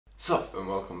So, and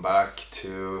welcome back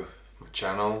to my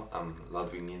channel. I'm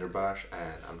Ludwig Niederbach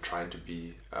and I'm trying to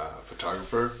be a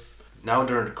photographer. Now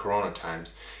during the Corona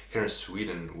times, here in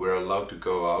Sweden, we're allowed to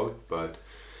go out, but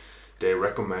they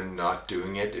recommend not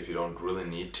doing it if you don't really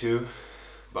need to.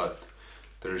 But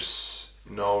there's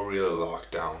no real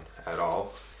lockdown at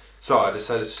all. So I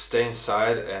decided to stay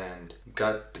inside and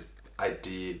got the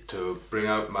idea to bring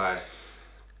out my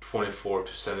 24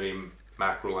 to 70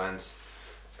 macro lens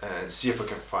and see if I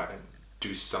can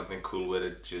do something cool with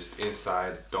it just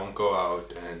inside. Don't go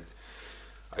out, and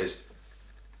I just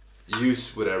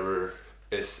use whatever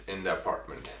is in the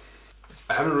apartment.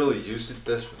 I haven't really used it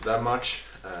that much,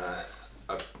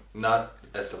 not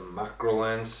as a macro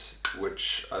lens,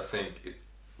 which I think it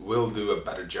will do a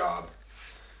better job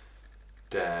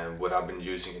than what I've been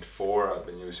using it for. I've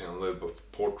been using a little bit for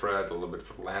portrait, a little bit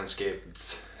for landscape.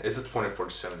 It's a 24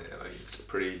 to 70, like it's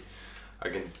pretty, I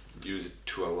can use it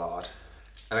to a lot.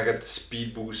 And I got the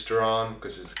speed booster on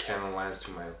because it's a Canon lens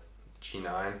to my G9.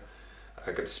 I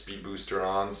got the speed booster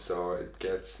on, so it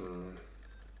gets an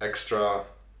extra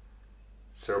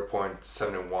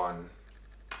 0.71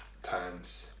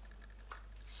 times,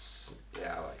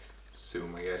 yeah, like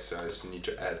zoom, I guess. So I just need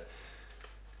to add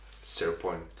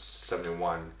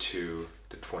 0.71 to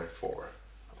the 24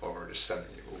 or the 70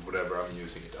 or whatever I'm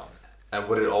using it on. And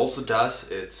what it also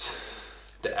does, it's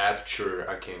the aperture.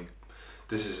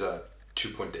 This is a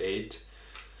 2.8,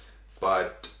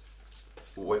 but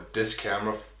with this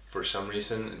camera, for some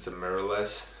reason, it's a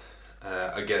mirrorless.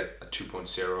 I get a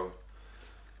 2.0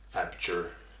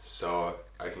 aperture, so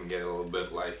I can get a little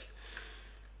bit like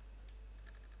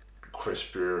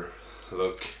crispier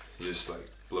look, just like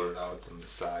blur it out on the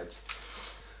sides.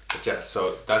 But yeah,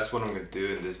 so that's what I'm gonna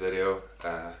do in this video.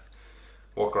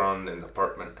 Walk around in the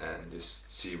apartment and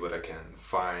just see what I can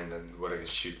find and what I can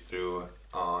shoot through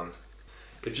on.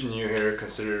 If you're new here,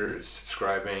 consider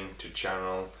subscribing to the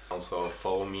channel. Also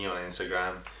follow me on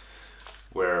Instagram,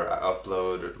 where I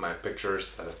upload my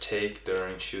pictures that I take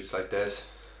during shoots like this.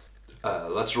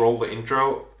 Let's roll the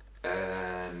intro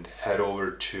and head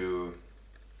over to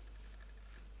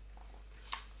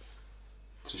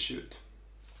shoot.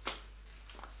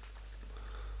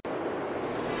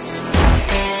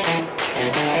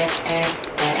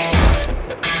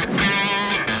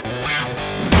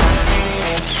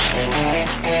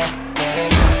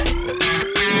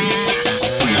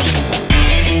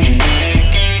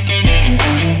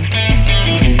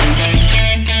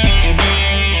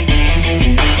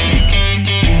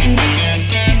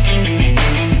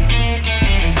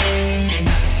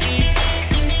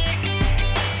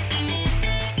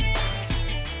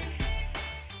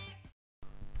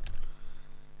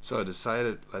 So I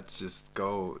decided, let's just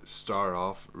start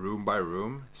off room by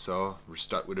room. So we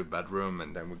start with the bedroom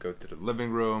and then we go to the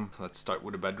living room. Let's start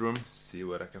with the bedroom, see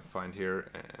what I can find here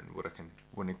and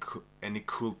any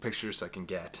cool pictures I can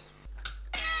get.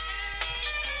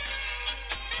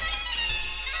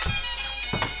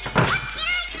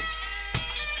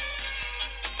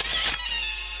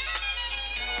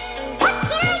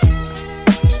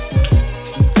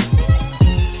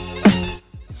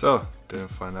 So, didn't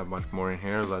find that much more in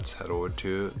here. Let's head over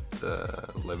to the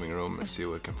living room and see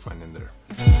what we can find in there.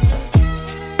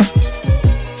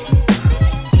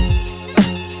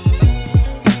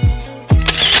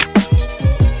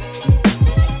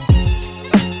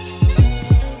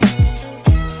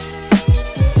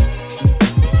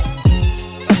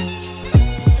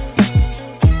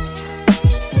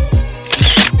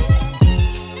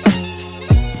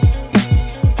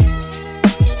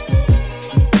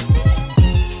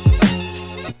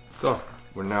 So,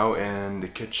 we're now in the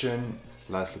kitchen,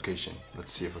 last location.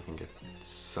 Let's see if I can get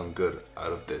some good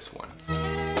out of this one.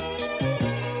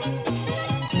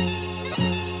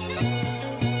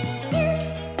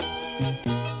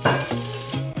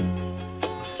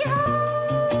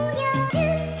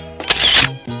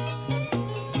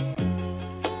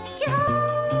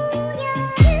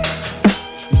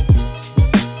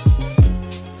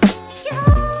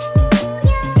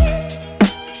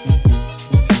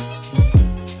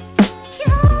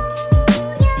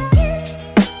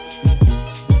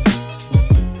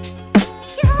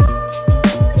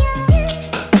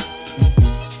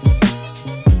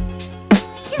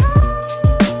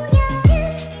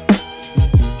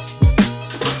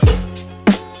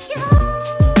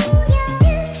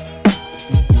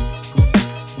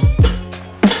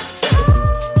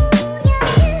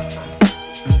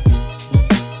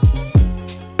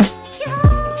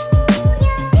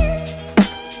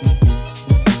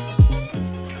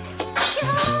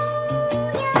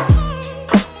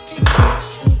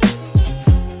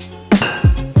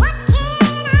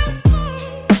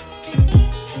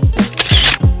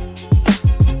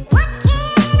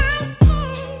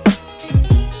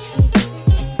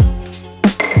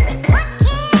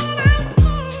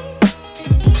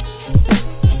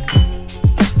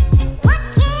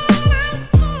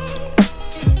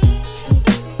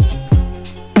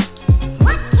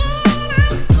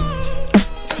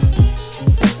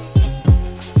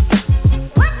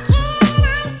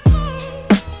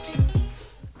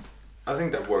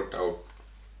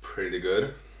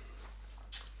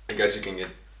 I guess you can get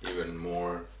even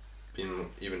more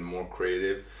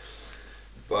creative,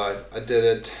 but I did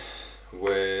it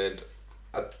with,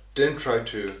 I didn't try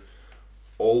to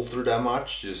alter that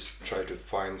much, just try to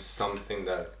find something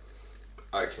that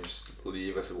I can just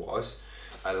leave as it was.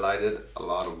 I lighted a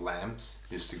lot of lamps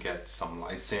just to get some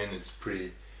lights in. It's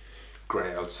pretty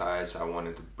gray outside, so I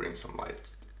wanted to bring some light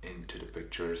into the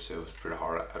picture, so it was pretty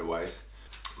hard otherwise.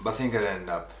 But I think I ended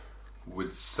up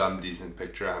with some decent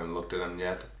picture. I haven't looked at them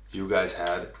yet. You guys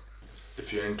had.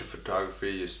 If you're into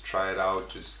photography, just try it out.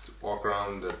 Just walk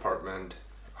around the apartment,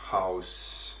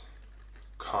 house,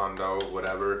 condo,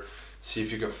 whatever. See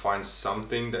if you can find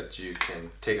something that you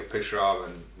can take a picture of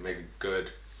and make a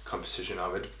good composition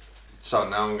of it. So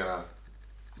now I'm gonna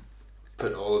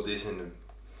put all of these on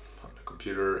the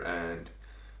computer and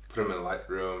put them in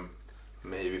Lightroom,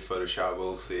 maybe Photoshop,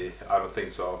 we'll see. I don't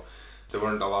think so. There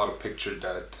weren't a lot of pictures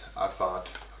that I thought,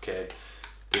 okay,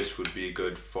 this would be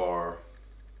good for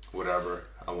whatever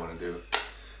I want to do.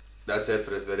 That's it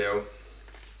for this video.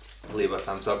 Leave a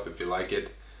thumbs up if you like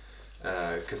it.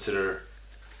 Consider,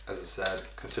 as I said,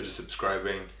 consider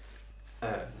subscribing.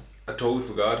 I totally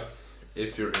forgot,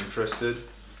 if you're interested,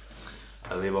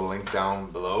 I'll leave a link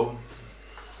down below.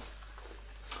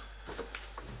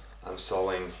 I'm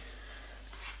selling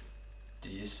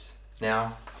these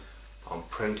now on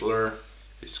Printler.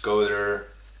 Just go there,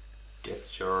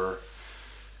 get your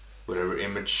whatever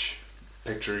image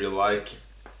picture you like.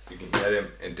 You can get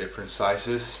them in different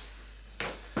sizes,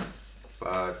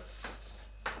 but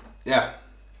yeah,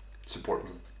 support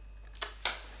me,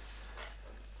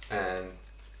 and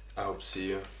I hope to see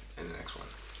you in the next one.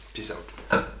 Peace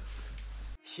out.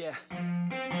 Yeah,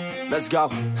 let's go.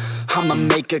 I'ma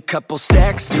make a couple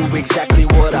stacks, do exactly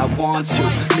what I want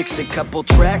to. Mix a couple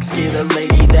tracks, get a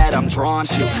lady that I'm drawn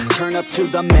to. Turn up to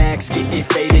the max, get me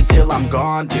faded till I'm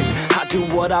gone, dude. I do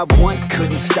what I want,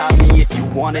 couldn't stop me if you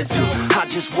wanted to. I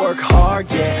just work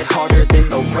hard, yeah, harder than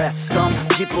the rest. Some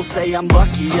people say I'm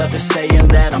lucky, others saying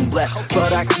that I'm blessed.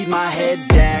 But I keep my head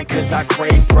down, cause I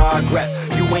crave progress.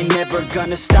 You ain't never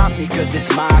gonna stop me, cause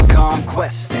it's my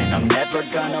conquest, and I'm never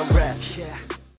gonna rest. Yeah.